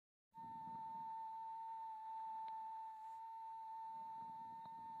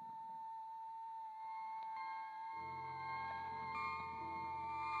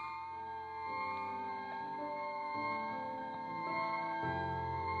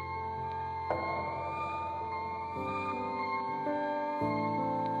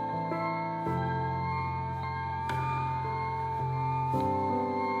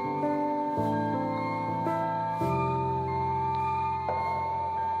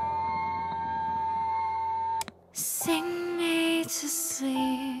Sing me to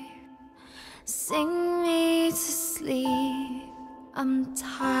sleep, sing me to sleep. I'm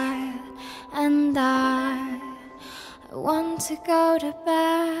tired and I want to go to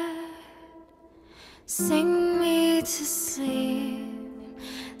bed. Sing me to sleep,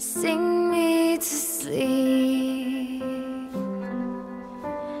 sing me to sleep,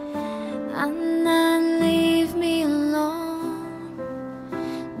 and then leave me alone.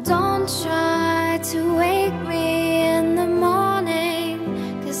 Don't try to wake me in the morning,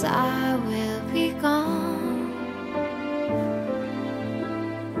 'cause I will be gone.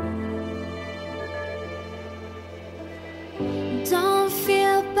 Don't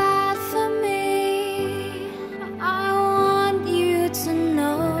feel bad for me, I want you to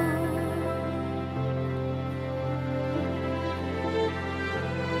know.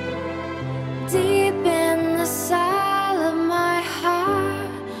 Deep in the cell of my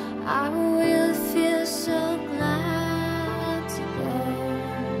heart, I will feel so glad to go.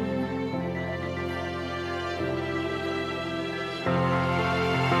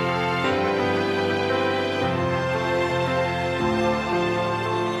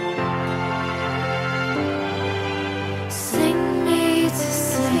 Sing me to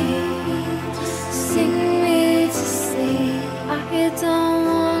sleep, sing me to sleep. I don't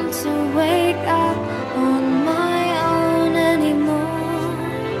want to wake up on my own anymore.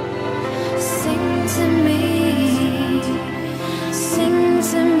 Sing to me, sing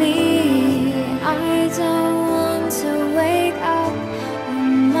to me. I don't want to wake up on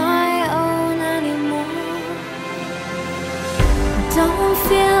my own anymore. Don't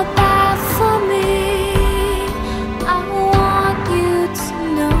feel bad for me, I want you to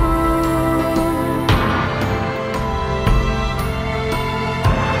know.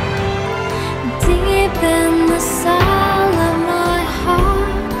 Deep in the cell of my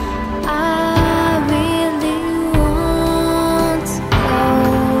heart, I really want to go.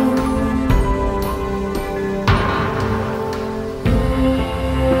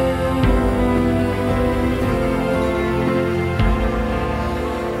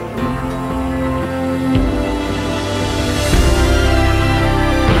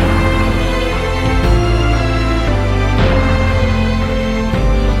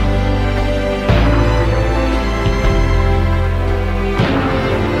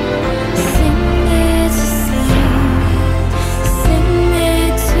 Sing me to sleep, sing me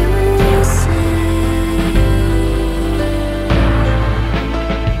to sleep.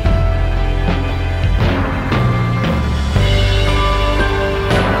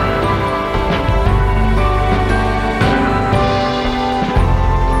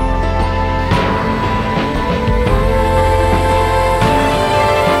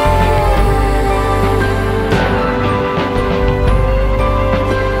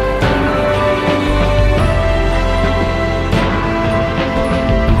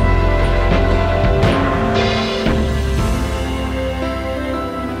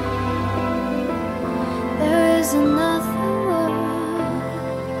 There is another world,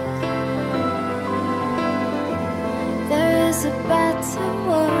 there is a better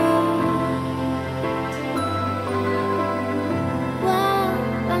world.